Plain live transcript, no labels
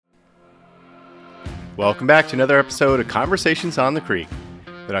Welcome back to another episode of Conversations on the Creek,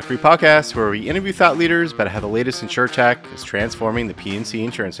 the Duck Creek podcast where we interview thought leaders about how the latest insurtech is transforming the P&C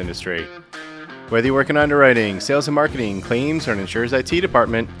insurance industry. Whether you work in underwriting, sales and marketing, claims, or an insurer's IT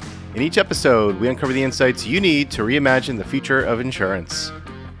department, in each episode we uncover the insights you need to reimagine the future of insurance.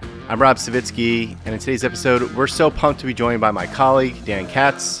 I'm Rob Savitsky, and in today's episode, we're so pumped to be joined by my colleague, Dan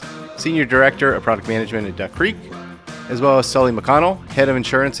Katz, Senior Director of Product Management at Duck Creek, as well as Sully McConnell, Head of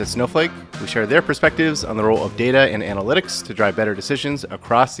Insurance at Snowflake, who share their perspectives on the role of data and analytics to drive better decisions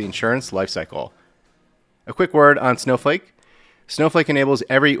across the insurance lifecycle. A quick word on Snowflake. Snowflake enables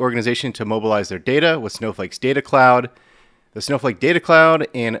every organization to mobilize their data with Snowflake's Data Cloud. The Snowflake Data Cloud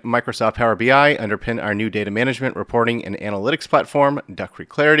and Microsoft Power BI underpin our new data management, reporting, and analytics platform, Duck Creek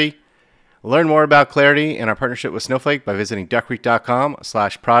Clarity. Learn more about Clarity and our partnership with Snowflake by visiting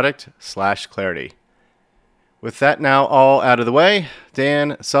duckcreek.com/product/clarity. With that now all out of the way,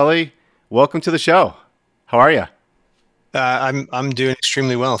 Dan, Sully, welcome to the show. How are you? I'm doing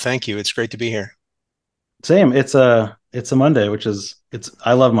extremely well, thank you. It's great to be here. Same. It's a Monday,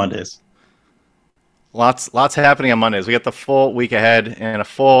 I love Mondays. Lots happening on Mondays. We got the full week ahead and a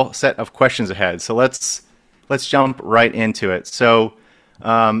full set of questions ahead. So let's jump right into it. So,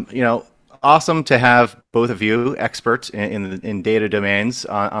 awesome to have both of you experts in data domains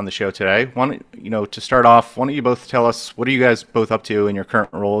on the show today. To start off, why don't you both tell us what are you guys both up to in your current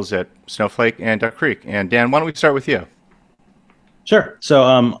roles at Snowflake and Duck Creek? And Dan, why don't we start with you? Sure. So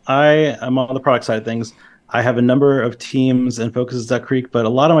I am on the product side of things. I have a number of teams and focuses at Duck Creek, but a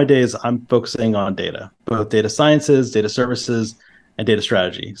lot of my days I'm focusing on data, both data sciences, data services, and data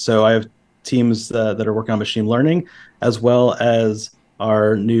strategy. So I have teams that are working on machine learning, as well as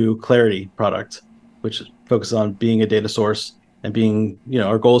our new Clarity product, which focuses on being a data source and being,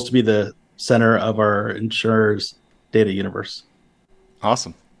 our goal is to be the center of our insurer's data universe.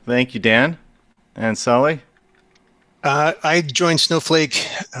 Awesome. Thank you, Dan. And Sully? I joined Snowflake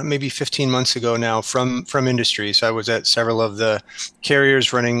maybe 15 months ago now from industry. So I was at several of the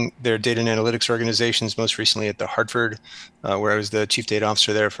carriers running their data and analytics organizations, most recently at the Hartford, where I was the chief data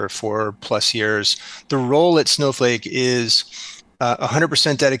officer there for 4+ years. The role at Snowflake is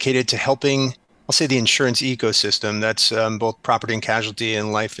 100% dedicated to helping, I'll say, the insurance ecosystem. That's both property and casualty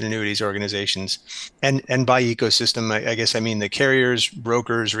and life and annuities organizations. And by ecosystem, I guess I mean the carriers,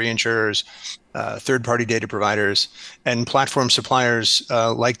 brokers, reinsurers, third-party data providers, and platform suppliers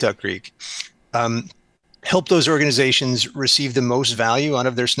like Duck Creek. Help those organizations receive the most value out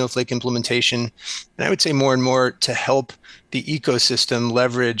of their Snowflake implementation. And I would say more and more to help the ecosystem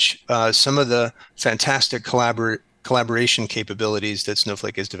leverage some of the fantastic collaboration capabilities that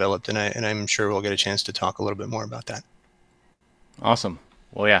Snowflake has developed, and I'm sure we'll get a chance to talk a little bit more about that. Awesome.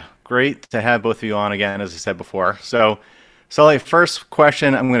 Well, yeah, great to have both of you on again, as I said before. So, Sully, first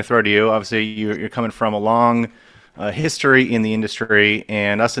question I'm going to throw to you. Obviously, you're coming from a long history in the industry,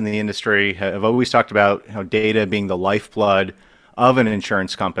 and us in the industry have always talked about how data being the lifeblood of an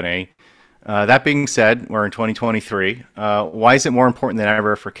insurance company. That being said, we're in 2023. Why is it more important than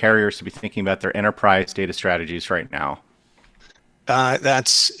ever for carriers to be thinking about their enterprise data strategies right now?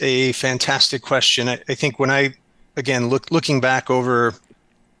 That's a fantastic question. I think when I, again, looking back over,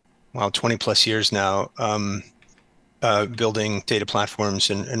 20+ years now, building data platforms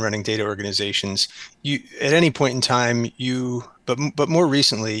and running data organizations, you at any point in time, but more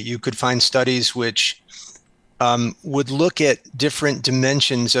recently, you could find studies which would look at different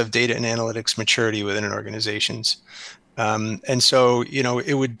dimensions of data and analytics maturity within an organizations. And so,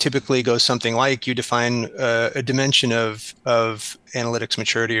 it would typically go something like you define a dimension of analytics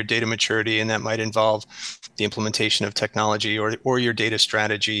maturity or data maturity, and that might involve the implementation of technology or your data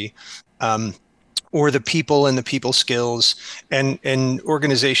strategy, or the people and the people skills, and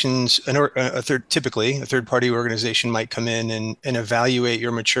organizations, typically a third-party organization might come in and evaluate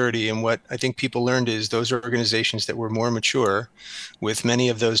your maturity. And what I think people learned is those organizations that were more mature with many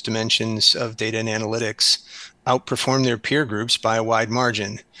of those dimensions of data and analytics outperform their peer groups by a wide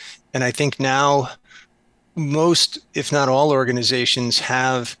margin. And I think now most, if not all, organizations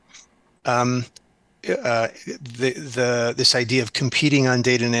have this idea of competing on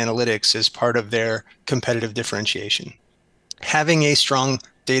data and analytics as part of their competitive differentiation. Having a strong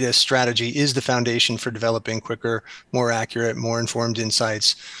data strategy is the foundation for developing quicker, more accurate, more informed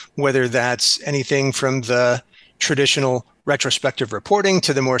insights, whether that's anything from the traditional retrospective reporting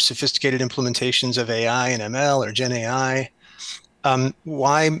to the more sophisticated implementations of AI and ML or Gen AI.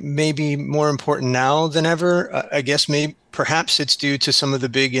 Why maybe more important now than ever? I guess perhaps it's due to some of the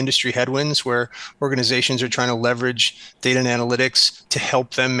big industry headwinds where organizations are trying to leverage data and analytics to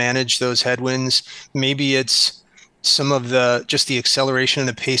help them manage those headwinds. Maybe it's some of just the acceleration and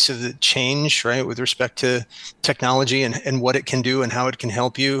the pace of the change, right, with respect to technology and what it can do and how it can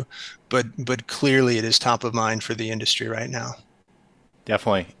help you. But clearly it is top of mind for the industry right now.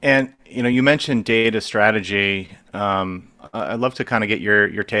 Definitely. And you mentioned data strategy. I'd love to kind of get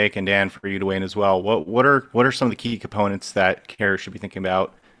your take, and Dan, for you to weigh in as well. What are some of the key components that carriers should be thinking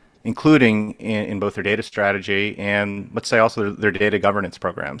about, including in both their data strategy and, let's say, also their data governance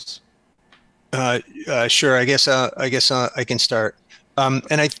programs? Sure. I guess I can start.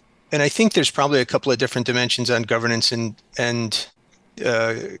 And I think there's probably a couple of different dimensions on governance and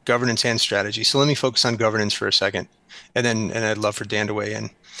governance and strategy. So let me focus on governance for a second, and I'd love for Dan to weigh in.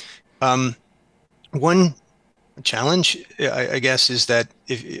 One challenge, I guess, is that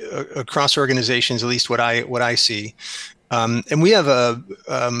if across organizations, at least what I see, and we have a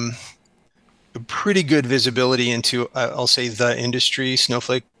pretty good visibility into, I'll say, the industry.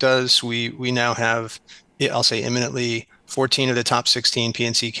 Snowflake does. We now have, I'll say, imminently 14 of the top 16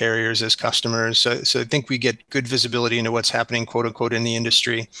 P&C carriers as customers. So I think we get good visibility into what's happening, quote unquote, in the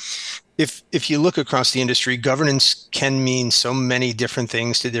industry. If you look across the industry, governance can mean so many different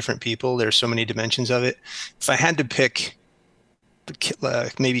things to different people. There's so many dimensions of it. If I had to pick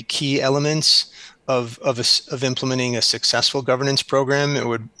maybe key elements of implementing a successful governance program, it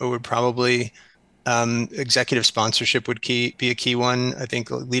would probably executive sponsorship would be a key one. I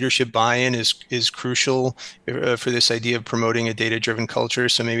think leadership buy-in is crucial for this idea of promoting a data-driven culture.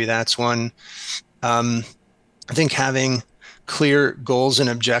 So maybe that's one. I think having clear goals and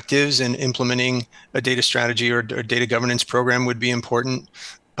objectives and implementing a data strategy or data governance program would be important.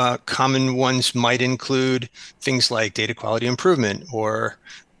 Common ones might include things like data quality improvement or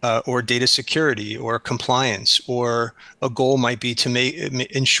data security or compliance, or a goal might be to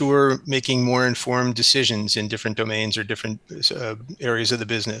ensure making more informed decisions in different domains or different areas of the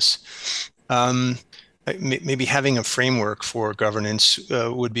business. Maybe having a framework for governance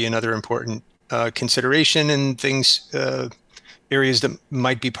would be another important consideration, and areas that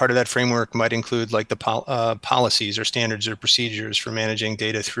might be part of that framework might include like the policies or standards or procedures for managing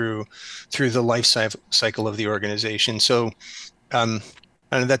data through the life cycle of the organization. So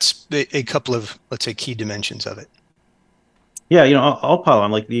and that's a couple of, let's say, key dimensions of it. Yeah, I'll pile on.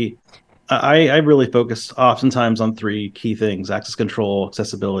 Like I really focus oftentimes on three key things: access control,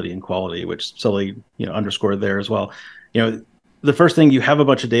 accessibility, and quality, which Sully underscored there as well. The first thing, you have a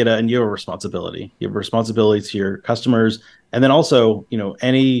bunch of data and you have a responsibility. You have a responsibility to your customers, and then also,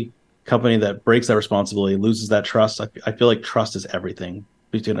 any company that breaks that responsibility loses that trust. I feel like trust is everything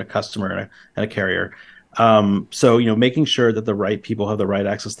between a customer and a carrier. So making sure that the right people have the right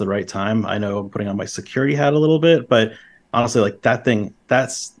access at the right time. I know I'm putting on my security hat a little bit, but honestly, like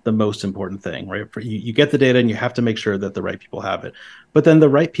that's the most important thing, right? You get the data and you have to make sure that the right people have it. But then the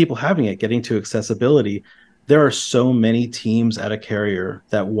right people having it, getting to accessibility, there are so many teams at a carrier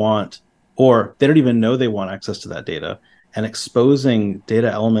that want, or they don't even know they want access to that data, and exposing data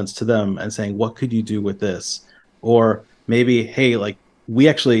elements to them and saying, what could you do with this? Or maybe, hey, like, we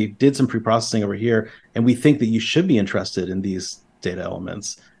actually did some pre-processing over here, and we think that you should be interested in these data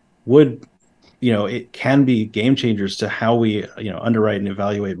elements. It can be game changers to how we, underwrite and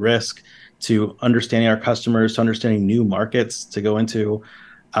evaluate risk, to understanding our customers, to understanding new markets to go into,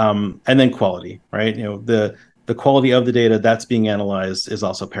 and then quality, right? The quality of the data that's being analyzed is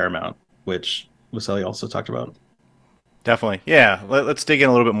also paramount, which Sully also talked about. Definitely. Yeah. Let's dig in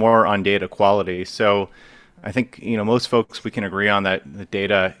a little bit more on data quality. So I think, most folks, we can agree on that the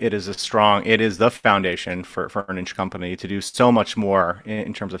data, it is the foundation for an insurance company to do so much more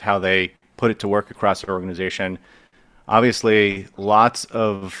in terms of how they put it to work across their organization. Obviously, lots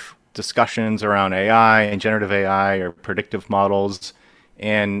of discussions around AI and generative AI or predictive models.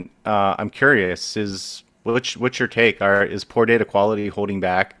 And I'm curious, what's your take? Is poor data quality holding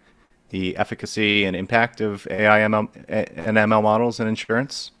back the efficacy and impact of AI and ML models in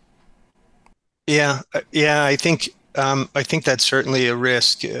insurance? Yeah, I think that's certainly a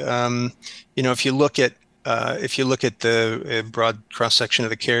risk. If you look at the broad cross section of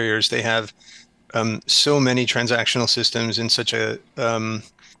the carriers, they have so many transactional systems in such a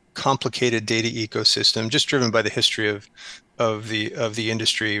complicated data ecosystem, just driven by the history of the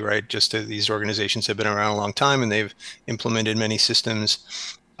industry, right? Just these organizations have been around a long time and they've implemented many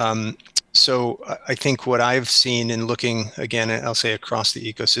systems. So I think what I've seen in looking, again, I'll say across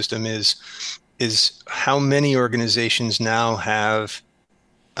the ecosystem, is how many organizations now have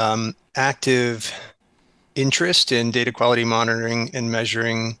active interest in data quality monitoring and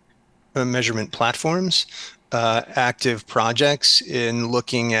measurement platforms, active projects in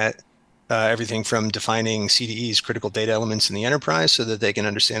looking at everything from defining CDEs, critical data elements in the enterprise, so that they can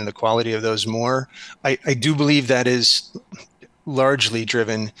understand the quality of those more. I do believe that is largely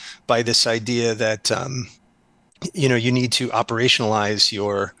driven by this idea that you need to operationalize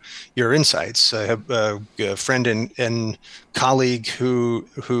your insights. I have a friend and colleague who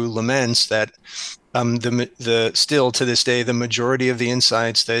laments that the still to this day the majority of the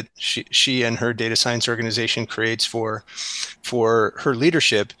insights that she and her data science organization creates for her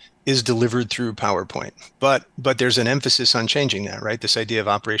leadership is delivered through PowerPoint. But there's an emphasis on changing that, right? This idea of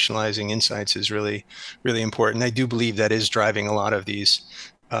operationalizing insights is really, really important. I do believe that is driving a lot of these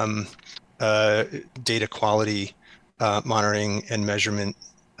data quality monitoring and measurement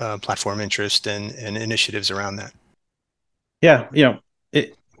platform interest and initiatives around that. Yeah,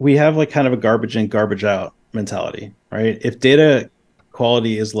 we have like kind of a garbage in, garbage out mentality, right? If data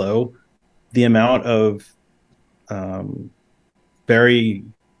quality is low, the amount of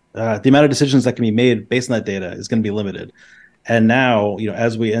the amount of decisions that can be made based on that data is going to be limited. And now,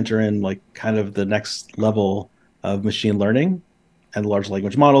 as we enter in like kind of the next level of machine learning and large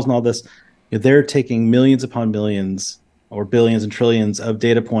language models and all this, they're taking millions upon millions or billions and trillions of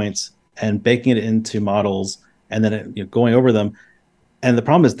data points and baking it into models and then going over them. And the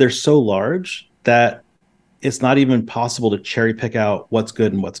problem is they're so large that it's not even possible to cherry pick out what's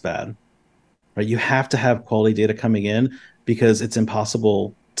good and what's bad. Right? You have to have quality data coming in because it's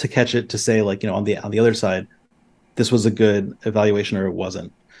impossible to catch it to say like, on the other side, this was a good evaluation or it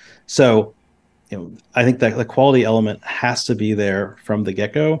wasn't. So, I think that the quality element has to be there from the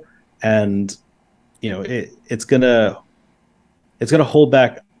get-go, and it's gonna hold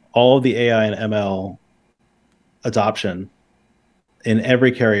back all of the AI and ML adoption in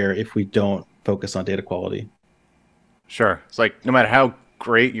every carrier if we don't focus on data quality. Sure. It's like no matter how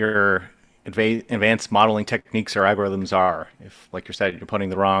great your advanced modeling techniques or algorithms are, if, like you said, you're putting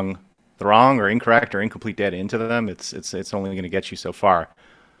the wrong or incorrect or incomplete data into them, it's only going to get you so far.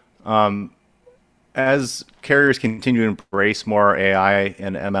 As carriers continue to embrace more AI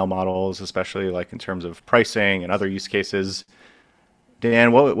and ML models, especially like in terms of pricing and other use cases,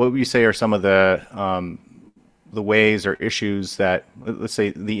 Dan, what would you say are some of the ways or issues that, let's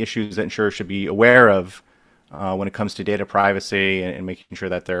say, the issues that insurers should be aware of when it comes to data privacy and making sure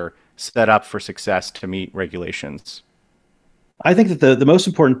that they're set up for success to meet regulations? I think that the most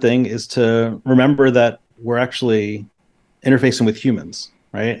important thing is to remember that we're actually interfacing with humans,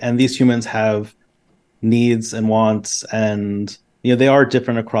 right? And these humans have needs and wants, and they are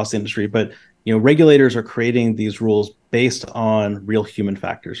different across the industry, but regulators are creating these rules based on real human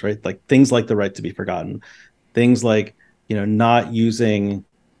factors, right? Like things like the right to be forgotten, things like not using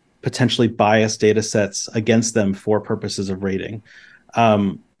potentially biased data sets against them for purposes of rating.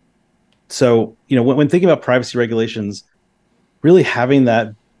 So when thinking about privacy regulations, really having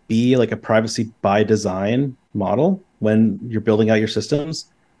that be like a privacy by design model when you're building out your systems,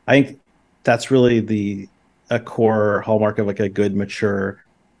 I think that's really a core hallmark of like a good mature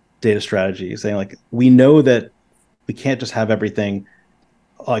data strategy, saying like we know that we can't just have everything,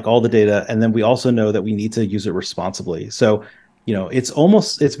 like all the data, and then we also know that we need to use it responsibly. So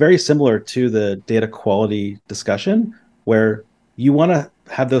it's very similar to the data quality discussion, where you want to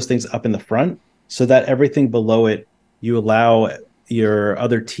have those things up in the front so that everything below it, you allow your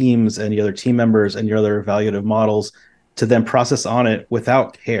other teams and your other team members and your other evaluative models to then process on it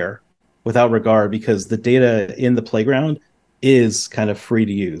without care, without regard, because the data in the playground is kind of free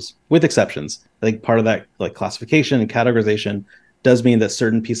to use, with exceptions. I think part of that, like classification and categorization, does mean that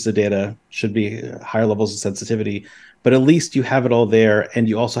certain pieces of data should be higher levels of sensitivity, but at least you have it all there, and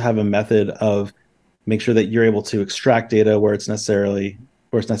you also have a method of make sure that you're able to extract data where it's necessary,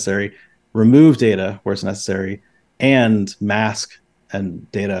 remove data where it's necessary, and mask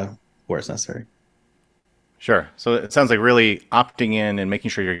and data where it's necessary. Sure. So it sounds like really opting in and making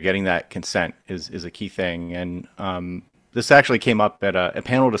sure you're getting that consent is a key thing. And this actually came up at a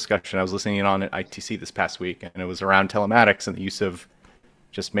panel discussion I was listening in on at ITC this past week, and it was around telematics and the use of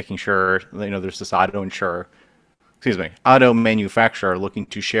just making sure, there's this auto manufacturer looking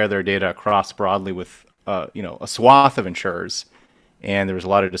to share their data across broadly with, a swath of insurers. And there was a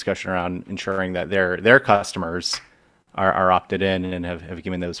lot of discussion around ensuring that their customers are opted in and have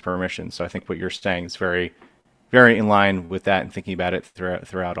given those permissions. So I think what you're saying is very, very in line with that and thinking about it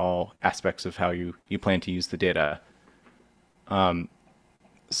throughout all aspects of how you plan to use the data.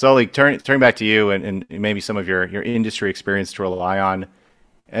 Sully, turning back to you and maybe some of your industry experience to rely on,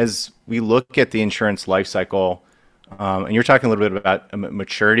 as we look at the insurance lifecycle, and you're talking a little bit about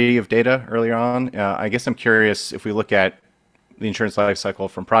maturity of data earlier on. I guess I'm curious, if we look at the insurance lifecycle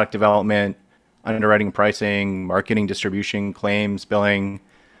from product development, underwriting, pricing, marketing, distribution, claims, billing,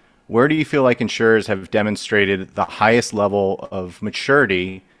 where do you feel like insurers have demonstrated the highest level of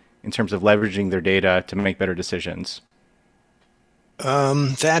maturity in terms of leveraging their data to make better decisions?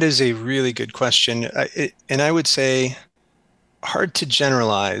 That is a really good question. And I would say hard to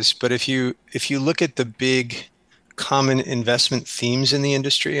generalize, but if you look at the big common investment themes in the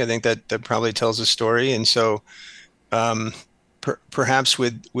industry, I think that probably tells a story. And so um, perhaps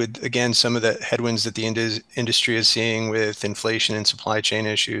with again some of the headwinds that the industry is seeing with inflation and supply chain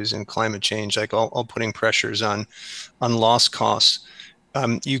issues and climate change, like all putting pressures on loss costs,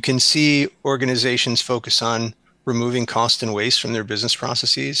 you can see organizations focus on removing cost and waste from their business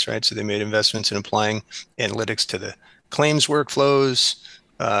processes, right? So they made investments in applying analytics to the claims workflows,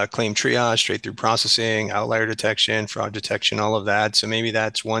 claim triage, straight through processing, outlier detection, fraud detection, all of that. So maybe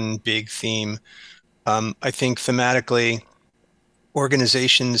that's one big theme. I think thematically,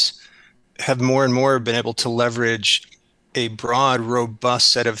 organizations have more and more been able to leverage a broad,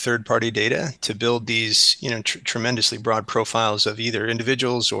 robust set of third-party data to build these, tremendously broad profiles of either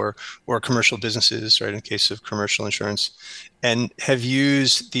individuals or commercial businesses, right? In the case of commercial insurance, and have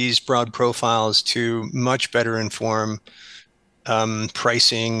used these broad profiles to much better inform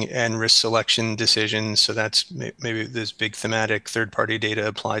pricing and risk selection decisions. So that's maybe this big thematic third-party data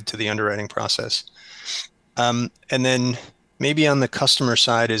applied to the underwriting process. And then maybe on the customer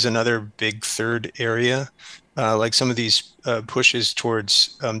side is another big third area. Like some of these pushes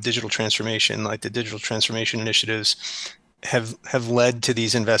towards digital transformation, like the digital transformation initiatives, have led to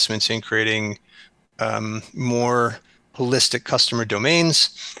these investments in creating more holistic customer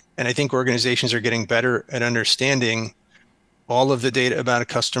domains. And I think organizations are getting better at understanding all of the data about a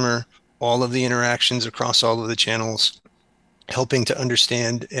customer, all of the interactions across all of the channels, helping to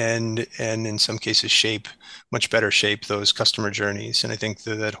understand and in some cases much better shape those customer journeys. And I think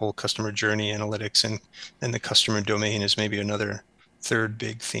that whole customer journey analytics and the customer domain is maybe another third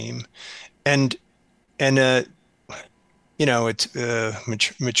big theme. And it's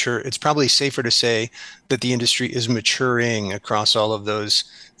mature. It's probably safer to say that the industry is maturing across all of those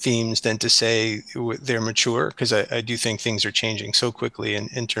themes than to say they're mature, because I do think things are changing so quickly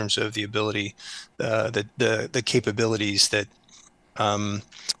in terms of the ability, the capabilities that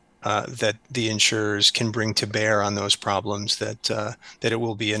that the insurers can bring to bear on those problems, that it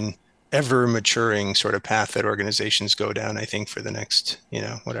will be an ever maturing sort of path that organizations go down, I think, for the next, 3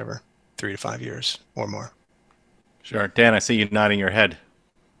 to 5 years or more. Sure. Dan, I see you nodding your head.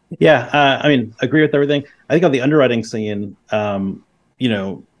 Yeah, agree with everything. I think on the underwriting scene,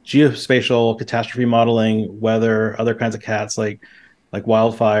 geospatial catastrophe modeling, weather, other kinds of cats like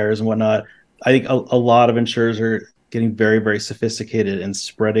wildfires and whatnot. I think a lot of insurers are getting very, very sophisticated in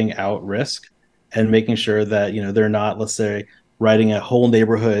spreading out risk and making sure that, they're not, let's say, writing a whole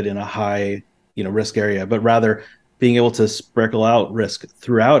neighborhood in a high, risk area, but rather being able to sprinkle out risk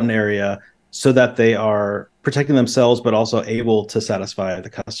throughout an area so that they are protecting themselves, but also able to satisfy the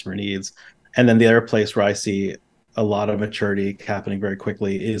customer needs. And then the other place where I see a lot of maturity happening very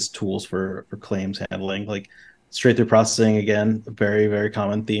quickly is tools for claims handling, like straight through processing. Again, a very, very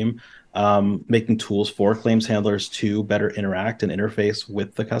common theme. Making tools for claims handlers to better interact and interface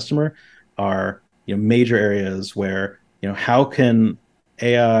with the customer are major areas where how can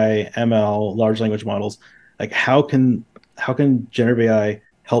AI, ML, large language models, like how can generative AI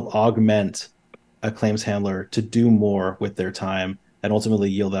help augment a claims handler to do more with their time and ultimately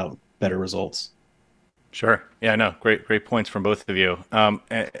yield out better results? Sure. Yeah, no, great points from both of you.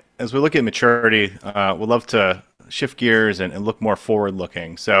 As we look at maturity, we'd love to shift gears and look more forward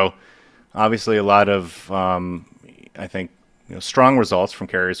looking. So obviously a lot of, I think, strong results from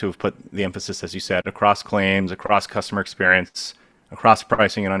carriers who have put the emphasis, as you said, across claims, across customer experience, across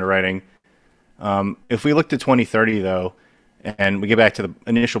pricing and underwriting. If we look to 2030, though, and we get back to the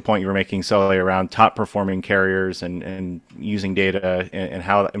initial point you were making, Sully, around top performing carriers and using data and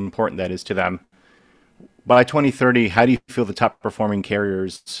how important that is to them. By 2030, how do you feel the top performing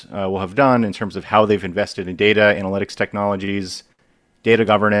carriers will have done in terms of how they've invested in data, analytics technologies, data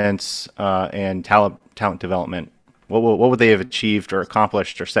governance, and talent development? What would they have achieved or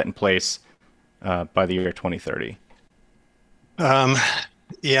accomplished or set in place by the year 2030?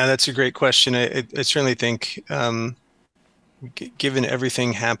 Yeah, that's a great question. I certainly think, given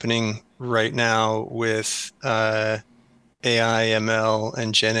everything happening right now with AI, ML,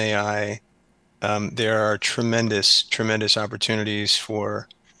 and Gen AI, there are tremendous opportunities for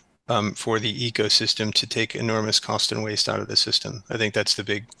the ecosystem to take enormous cost and waste out of the system. I think that's the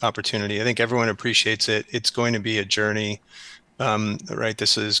big opportunity. I think everyone appreciates it. It's going to be a journey, right?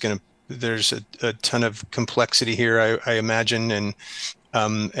 There's a ton of complexity here, I imagine, and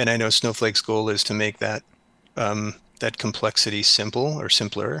I know Snowflake's goal is to make that that complexity simple or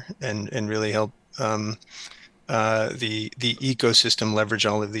simpler, and really help the ecosystem leverage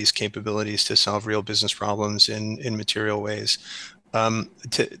all of these capabilities to solve real business problems in material ways.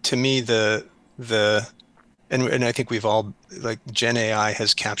 To me, and I think we've all, like, Gen AI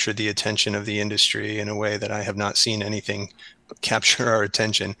has captured the attention of the industry in a way that I have not seen anything capture our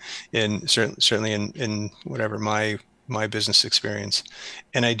attention in, certainly in whatever my business experience.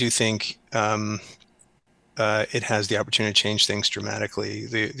 And I do think it has the opportunity to change things dramatically.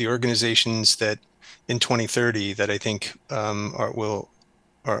 The organizations that in 2030 that I think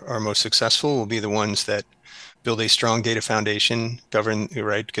are most successful will be the ones that build a strong data foundation, govern,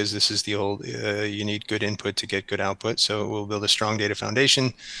 right? Because this is the old, you need good input to get good output. So we'll build a strong data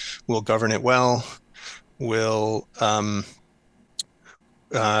foundation, we'll govern it well, we'll,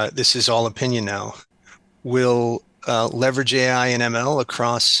 this is all opinion now, we'll leverage AI and ML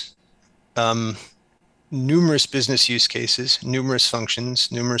across numerous business use cases, numerous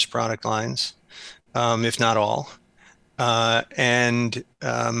functions, numerous product lines, if not all, and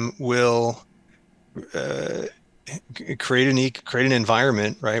will create an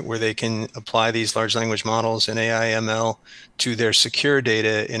environment, right, where they can apply these large language models and AI ML to their secure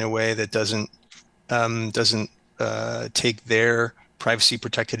data in a way that doesn't take their privacy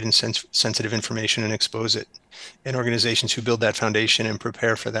protected and sensitive information and expose it. And organizations who build that foundation and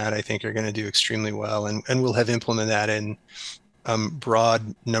prepare for that, I think, are going to do extremely well, and will have implemented that in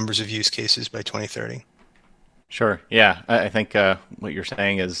broad numbers of use cases by 2030. Sure. Yeah, I think what you're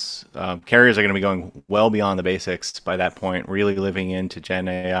saying is carriers are going to be going well beyond the basics by that point, really living into Gen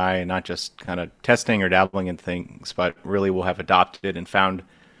AI and not just kind of testing or dabbling in things, but really will have adopted and found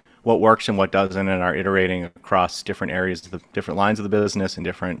what works and what doesn't, and are iterating across different areas, the different lines of the business and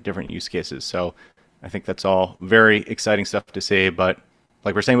different use cases. So I think that's all very exciting stuff to see. But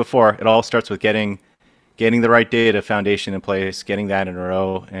like we were saying before, it all starts with getting the right data foundation in place, getting that in a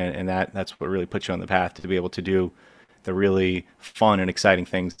row, and that's what really puts you on the path to be able to do the really fun and exciting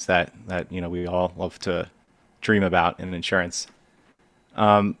things that we all love to dream about in insurance.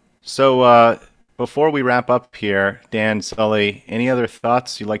 So before we wrap up here, Dan, Sully, any other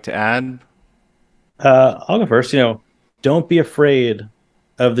thoughts you'd like to add? I'll go first. Don't be afraid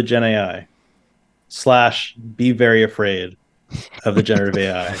of the Gen AI / be very afraid of the generative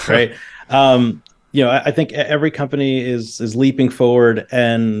AI, right? I think every company is leaping forward,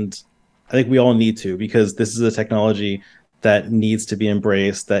 and I think we all need to, because this is a technology that needs to be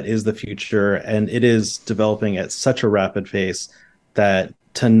embraced, that is the future, and it is developing at such a rapid pace that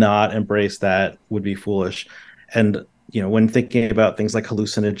to not embrace that would be foolish. And when thinking about things like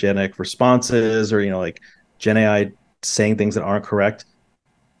hallucinogenic responses, or like Gen AI saying things that aren't correct,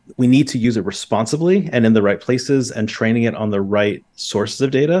 we need to use it responsibly and in the right places, and training it on the right sources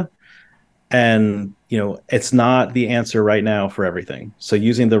of data. And it's not the answer right now for everything. So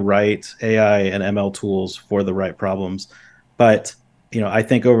using the right AI and ML tools for the right problems. But I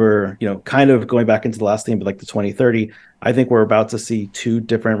think over, kind of going back into the last theme, but like the 2030, I think we're about to see two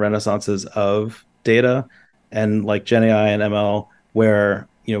different renaissances of data, and like Gen AI and ML, where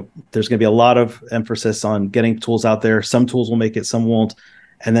there's going to be a lot of emphasis on getting tools out there. Some tools will make it, some won't,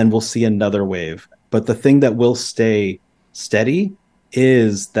 and then we'll see another wave. But the thing that will stay steady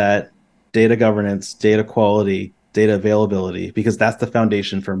is that data governance, data quality, data availability, because that's the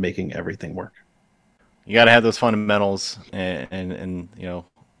foundation for making everything work. You got to have those fundamentals, and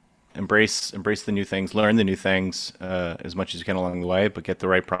embrace the new things, learn the new things as much as you can along the way, but get the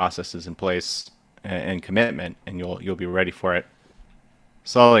right processes in place and commitment, and you'll be ready for it.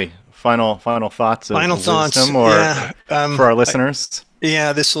 Sully, final thoughts of wisdom, or for our listeners?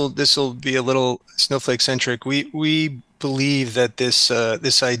 This will be a little Snowflake centric. We believe that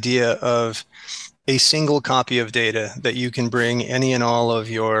this idea of a single copy of data that you can bring any and all of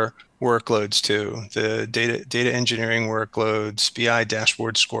your workloads to, the data engineering workloads, BI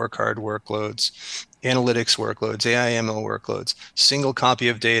dashboard scorecard workloads, analytics workloads, AI ML workloads, single copy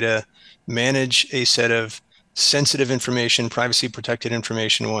of data, manage a set of sensitive information, privacy protected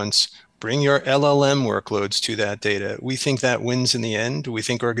information once, bring your LLM workloads to that data. We think that wins in the end. We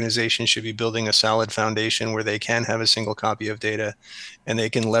think organizations should be building a solid foundation where they can have a single copy of data, and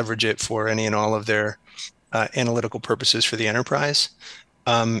they can leverage it for any and all of their analytical purposes for the enterprise.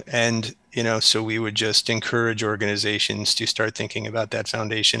 So we would just encourage organizations to start thinking about that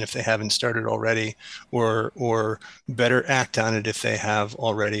foundation if they haven't started already, or better act on it if they have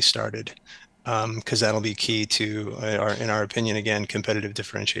already started. Because that'll be key to, in our opinion, again, competitive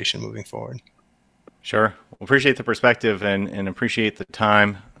differentiation moving forward. Sure. Well, appreciate the perspective and appreciate the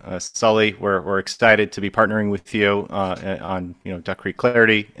time. Sully, we're excited to be partnering with you on Duck Creek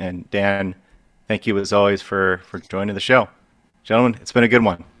Clarity. And Dan, Thank you, as always, for joining the show. Gentlemen, it's been a good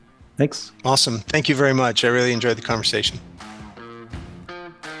one. Thanks. Awesome. Thank you very much. I really enjoyed the conversation.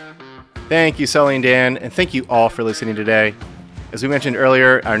 Thank you, Sully and Dan, and thank you all for listening today. As we mentioned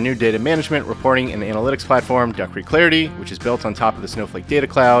earlier, our new data management, reporting, and analytics platform, Duck Creek Clarity, which is built on top of the Snowflake Data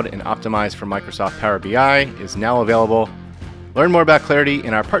Cloud and optimized for Microsoft Power BI, is now available. Learn more about Clarity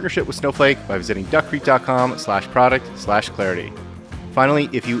and our partnership with Snowflake by visiting duckcreek.com/product/clarity. Finally,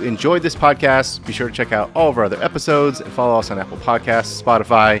 if you enjoyed this podcast, be sure to check out all of our other episodes and follow us on Apple Podcasts,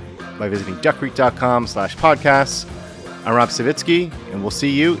 Spotify by visiting duckcreek.com/podcasts. I'm Rob Savitsky, and we'll see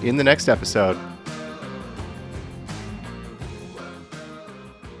you in the next episode.